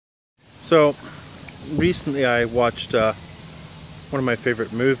So recently I watched one of my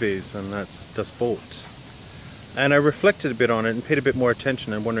favorite movies, and that's Das Boot. And I reflected a bit on it and paid a bit more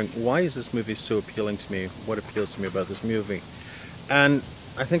attention and wondering, why is this movie so appealing to me? What appeals to me about this movie? And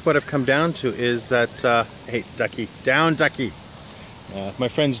I think what I've come down to is that, hey Ducky, down Ducky! My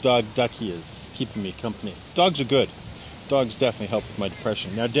friend's dog Ducky is keeping me company. Dogs are good. Dogs definitely help with my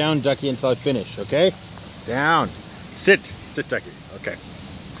depression. Now down Ducky until I finish, okay? Down. Sit Ducky, okay.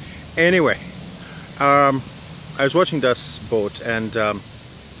 Anyway, I was watching Das Boot, and the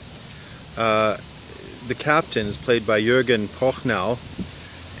captain is played by Jürgen Prochnow,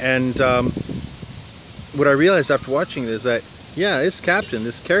 and what I realized after watching it is that, yeah, this captain,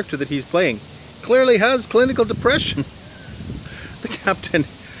 this character that he's playing, clearly has clinical depression. The captain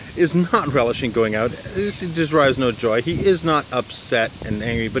is not relishing going out. This derives no joy. He is not upset and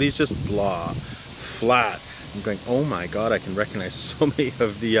angry, but he's just blah, flat. I'm going, oh my god, I can recognize so many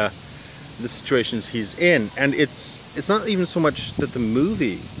of the situations he's in. And it's not even so much that the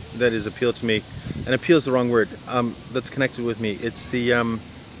movie that is appealed to me, and appeal is the wrong word, that's connected with me. It's the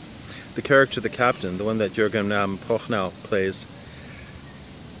character, the captain, the one that Jürgen Prochnow plays.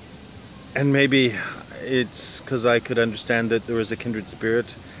 And maybe it's because I could understand that there was a kindred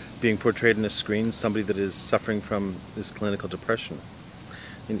spirit being portrayed on a screen, somebody that is suffering from this clinical depression.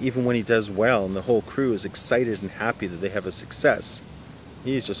 And even when he does well and the whole crew is excited and happy that they have a success,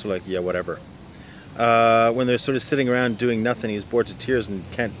 he's just like, yeah, whatever. When they're sort of sitting around doing nothing, he's bored to tears and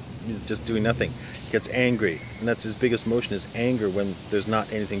he's just doing nothing. He gets angry, and that's his biggest emotion, is anger when there's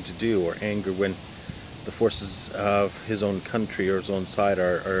not anything to do, or anger when the forces of his own country or his own side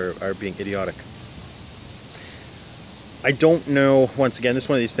are being idiotic. I don't know, once again, this is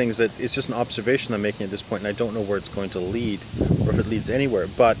one of these things that it's just an observation I'm making at this point, and I don't know where it's going to lead, or if it leads anywhere,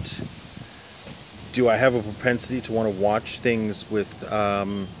 but do I have a propensity to want to watch things with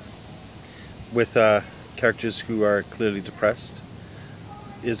characters who are clearly depressed?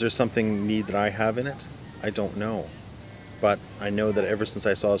 Is there something me that I have in it? I don't know. But I know that ever since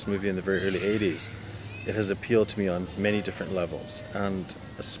I saw this movie in the very early 80s, it has appealed to me on many different levels, and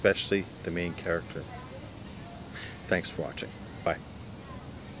especially the main character. Thanks for watching. Bye.